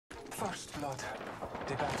First blood.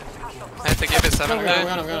 The battle begins. I have to give it 7.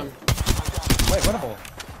 Got him. Wait, winnable.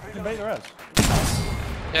 You can bait the rest.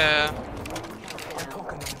 Yeah. I'm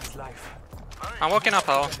talking on his life. I'm walking up,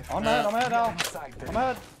 Al. I'm ahead, Al. I'm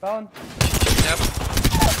ahead, Fallon. Yep.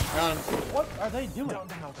 Got him. What are they doing?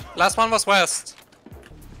 Last one was west.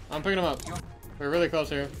 I'm picking him up. We're really close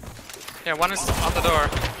here. Yeah, one is on the door.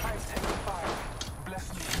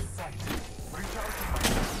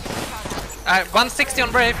 160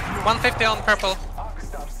 on Brave, 150 on purple.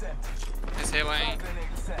 He's healing.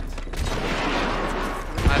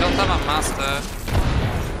 I don't have a master.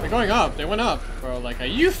 They're going up. They went up, bro. Like, are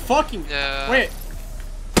you fucking? Yeah. Wait.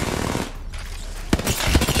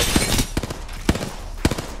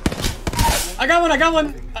 I got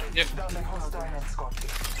one. Yeah.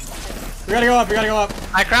 We gotta go up.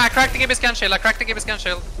 I cracked the Gibby scan shield.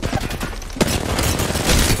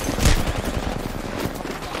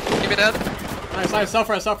 Gibby dead. Nice. Self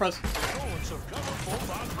res. You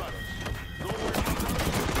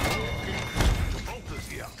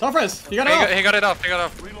got it off. He got it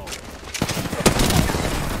off.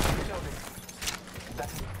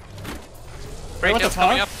 Break what the is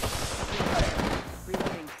coming fuck? up.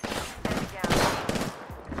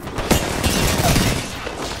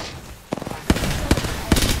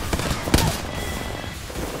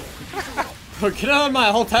 Get out of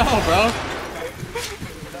my hotel, bro.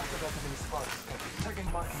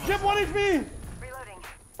 Chip 1 HP!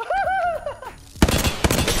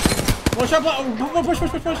 One shot, push.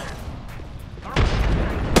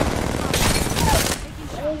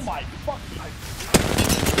 Oh my fuck! I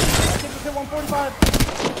think it's hit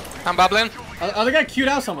 145. I'm bubbling. Other guy queued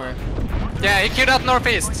out somewhere. Yeah, he queued out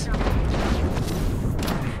northeast.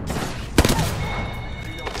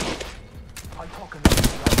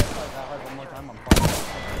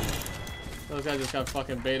 Those guys just got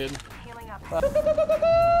fucking baited.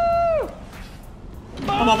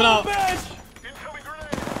 I'm up and out. Bitch!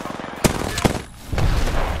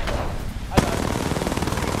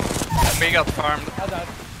 We got farmed. I died.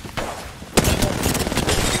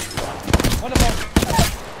 Winnable.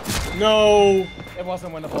 No. It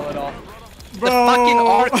wasn't winnable at all. The fucking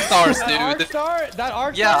arc stars, That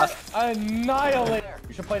arc Yeah. star? Annihilate.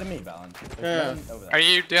 You should play to me, Balin. Yeah. Do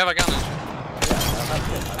you have a gun?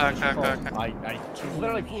 Okay. I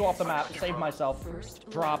literally flew off the map, saved myself,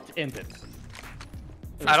 dropped, ended.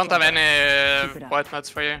 I don't have any white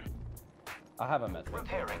meds for you. I have a method.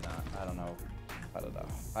 I don't know.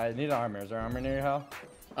 I need an armor. Is there armor near your house?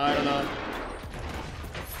 I don't know.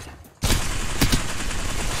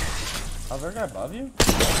 Oh, is there a guy above you?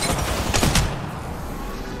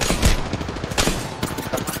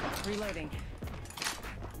 Reloading.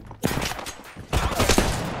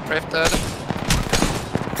 Drifted.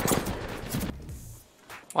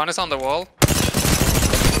 One is on the wall.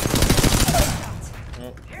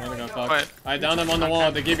 Oh, one got fucked. Wait. I downed him on the wall,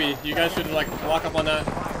 the Gibby. You guys should like walk up on that.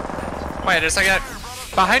 Wait, there's a guy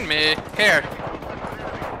behind me. Here.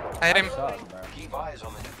 I hit him. Keep eyes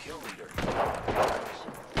on the new kill leader.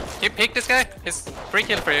 You pick this guy. He's free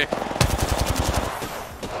kill for you.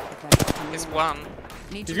 He's one.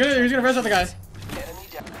 He's gonna res out the guy.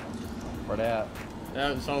 Where they at?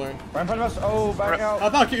 Yeah, solar. Right in front of us. Oh, back out.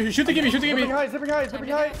 Up, shoot the Gibby, Zipping height.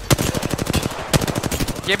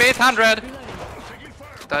 Give it 800.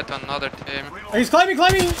 Died to another team. Oh, he's climbing! Oh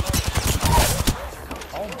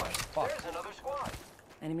my fuck.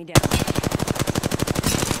 Enemy down.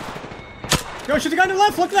 Yo, shoot the guy on the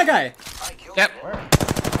left! Look at that guy! Yep.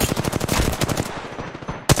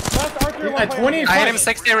 Left Archer, At 20 I hit him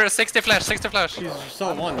 60 flash. He's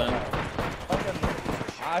so one then.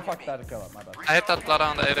 I fucked that to kill him, my bad. I hit that blood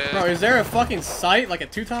on the 80. Bro, is there a fucking sight like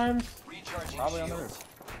at 2 times? Probably on the roof.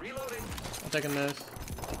 I'm taking this.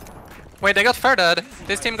 Wait, they got furthered.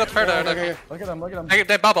 This team got furthered. Okay. Look at them.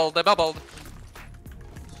 They bubbled.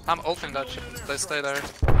 I'm ulting that shit. They stay there.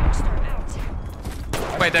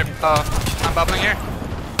 Wait, they're. I'm bubbling here.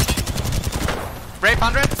 Rape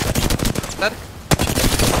 100. Dead.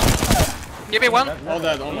 Give me one. All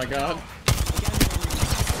dead, oh my god.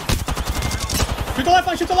 Shoot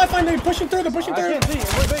the left line, they're pushing through. I can't see.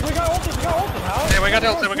 We got ulted. How? Yeah, we got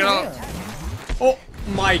ult. Oh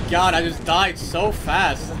my god, I just died so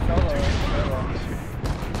fast.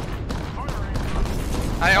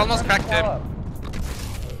 I almost cracked him.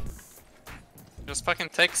 Just fucking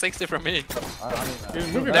take 60 from me. He's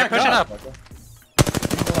moving They're back pushing up.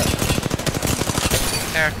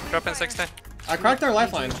 Here, drop in 60. I cracked their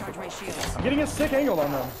lifeline. I'm getting a sick angle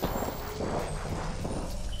on them.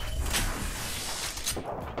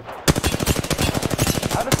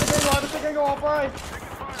 I have a sick angle off right.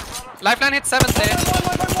 Lifeline hit 70.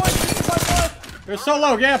 Lifeline, 65 left. They're so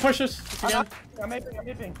low. Yeah, push us. Again. I'm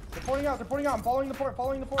aping. They're porting out. I'm following the port.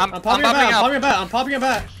 I'm I'm popping a bat. I'm popping a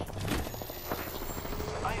bat.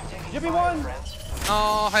 I am taking Give me fire, one. friends.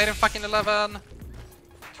 Oh, hiding fucking 11.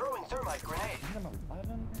 Throwing thermite grenade.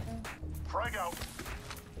 Frag out.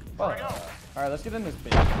 Alright, let's get in this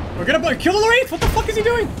bitch. We're gonna kill the Wraith. What the fuck is he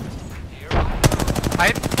doing?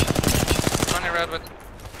 Hide. One in red with.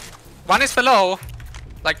 One is below.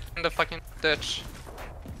 Like in the fucking ditch.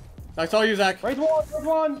 That's all you, Zach. Raise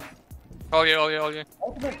one. All you.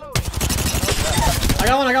 Ultimate. I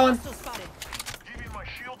got one. Still spotted. Give me my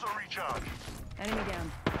shields or recharge. Enemy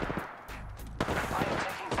down. I am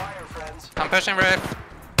taking fire, friends. I'm pushing Riff.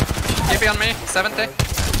 TP on me. 70. Down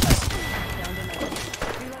to another.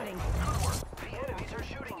 Reloading. The enemies are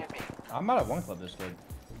shooting at me. I'm out of one club this kid.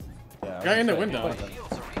 Yeah. Guy in the window.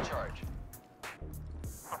 Shields are recharge.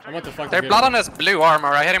 I'm what the fuck? Their blood on his blue armor.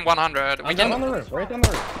 I hit him 100. We I'm down on can. the roof. Right down the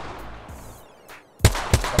roof.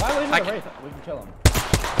 If I leave I the can- Wraith, we can kill him.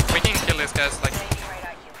 We can kill these guys. Like,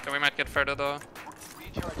 so we might get further though.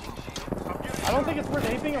 Recharging shield. I don't think it's worth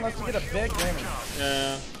aping unless we get a big damage.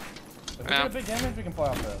 Yeah. If we Yeah. get a big damage, we can play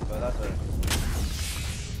off this, but that's it.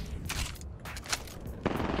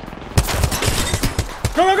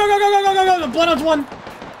 Go! The Bloodhound's one.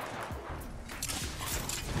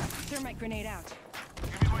 Thermite grenade out.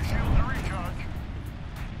 Give me my shields or recharge.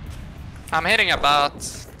 I'm hitting about.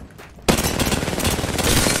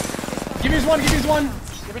 Give me his one.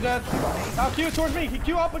 Give me dead. Now Q towards me.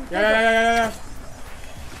 Q up and Yeah.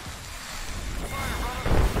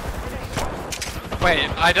 Wait,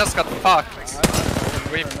 I just got fucked.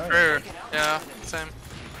 We through. Yeah, same.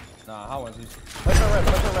 Nah, how was he? Let's go red.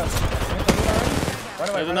 Right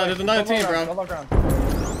away. There's another team, bro. Go low ground.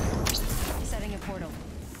 Setting a portal.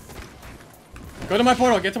 Go to my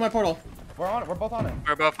portal. Get to my portal. We're on it. We're both on it.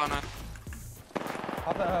 We're both on it.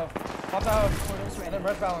 Pop that hoe. And then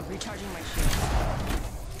red balance. Recharging my shield.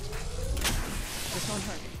 This won't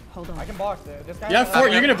hurt. Hold on. I can block it. This guy. Yeah,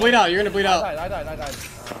 Fort. You're gonna bleed out. I died. Look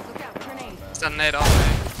out. Grenade. Send nade on me.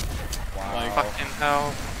 Like, Fucking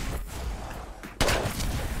hell.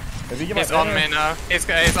 If you give He's my on me now.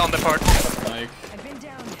 He's on the port. like, I've been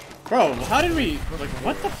down. bro, how did we? Like,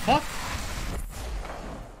 what the fuck?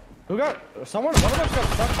 Who got? One of us got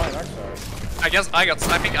stuck by an X-Star.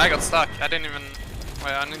 I think I got stuck. I didn't even.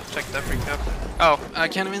 Wait, I need to check that recap. Oh, I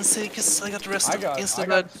can't even see because I got I arrested. got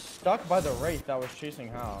Insta-red. stuck by the Wraith that was chasing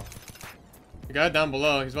Hal. The guy down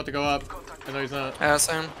below. He's about to go up. I know he's not. Yeah,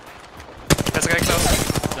 same. There's a guy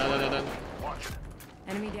close. Done.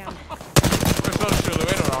 Enemy down.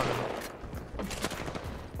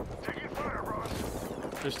 Taking fire,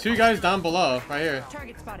 bros. There's two guys down below, right here.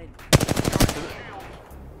 Target spotted.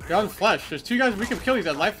 They're on flesh. There's two guys we can kill. These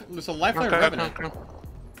at life. There's a lifeline revenant. Okay.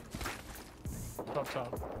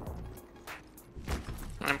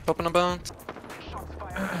 I'm popping a bounce.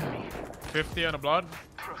 50 on a blood.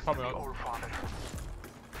 Probably not.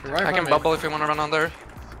 They're right I can behind me. bubble if you want to run under.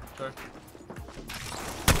 Sure.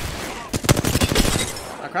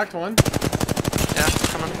 I cracked one. Yeah,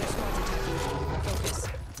 come on. Focus.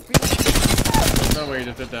 There's no way you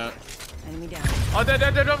just did that. Enemy down. Oh, dead.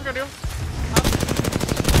 I'm gonna do.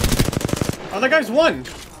 Oh, that guy's one.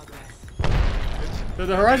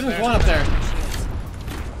 The horizon's one up there.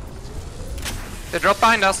 They drop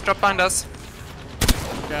behind us.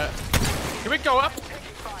 Yeah. Can we go up?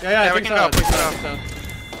 Yeah, I we think can so. go, I think we so.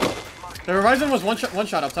 can The horizon was one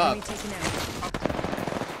shot up top. Enemy taken out.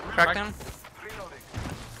 Cracked him.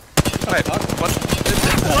 What Wait, the fuck?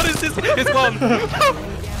 what is this? It's one.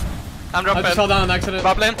 I'm I dropping. just fell down on accident.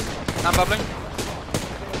 Bubbling. I'm bubbling.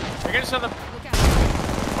 We can send them. Look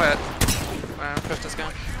out. Wait. Push this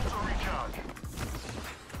guy.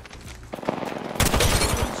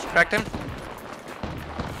 Cracked him.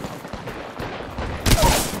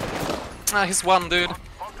 Ah, he's one, dude.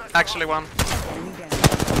 Actually one. Enemy down.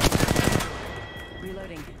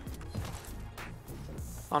 Reloading.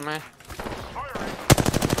 On me.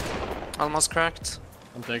 Almost cracked.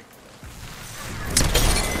 I'm sick.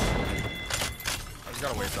 I just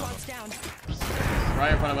gotta wait though. Squad's down.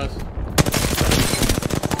 Right in front of us.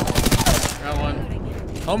 Got one.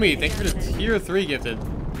 Reloading. Homie, thank you for the tier 3 gifted.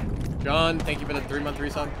 John, thank you for the 3-month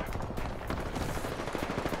resub.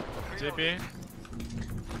 JP.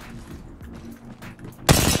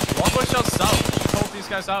 One push out south. Hold these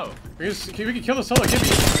guys out. We can kill the solo Gibby.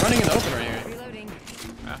 He's running in the open right here. Reloading.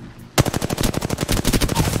 Yeah.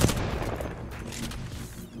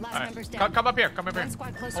 Last Alright. member's down. Come up here. Come up here. One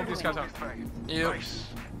squad closer Hold to these win. guys out. You.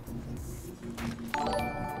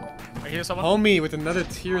 I hear someone. Homie with another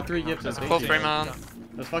tier 3 gifted. That's Thank Full you. 3 man.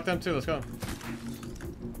 Let's fuck them too. Let's go.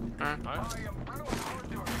 Alright. Alright.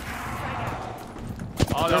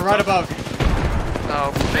 Oh, They're that's right up. above.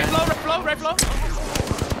 No. Red flow, red flow, red flow.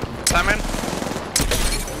 Simon.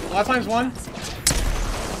 Last time's one.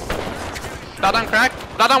 Blood on crack.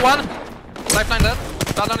 Blood on one. Lifeline dead.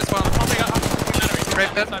 Blood on is one. Popping up.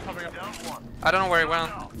 Great dead. Side popping up. I don't know where he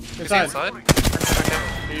went. Is he Inside. inside?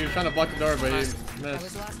 Okay. He was trying to block the door, but Nice. he That was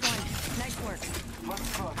missed. the last one. Nice work.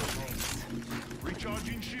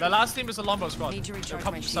 Recharging shield. The last team is a longbow squad. Need to They're recharge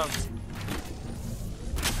coming my south. shields.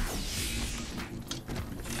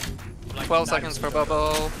 Like 12 nice. seconds for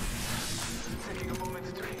bubble.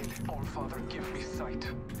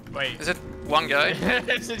 Wait. Is it one guy?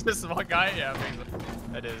 Is it just one guy? Yeah, I think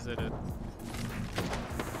so. It is, it is.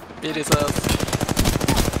 Beat his ass.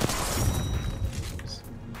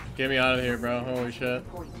 Get me out of here, bro. Holy shit.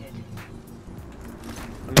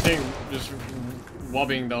 I'm seeing just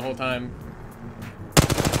wobbing the whole time.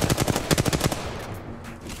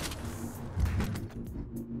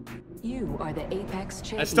 You are the Apex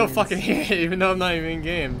champions. I still fucking hear it, even though I'm not even in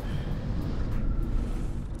game.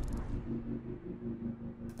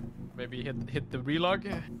 Maybe hit the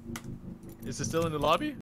relog. Is it still in the lobby?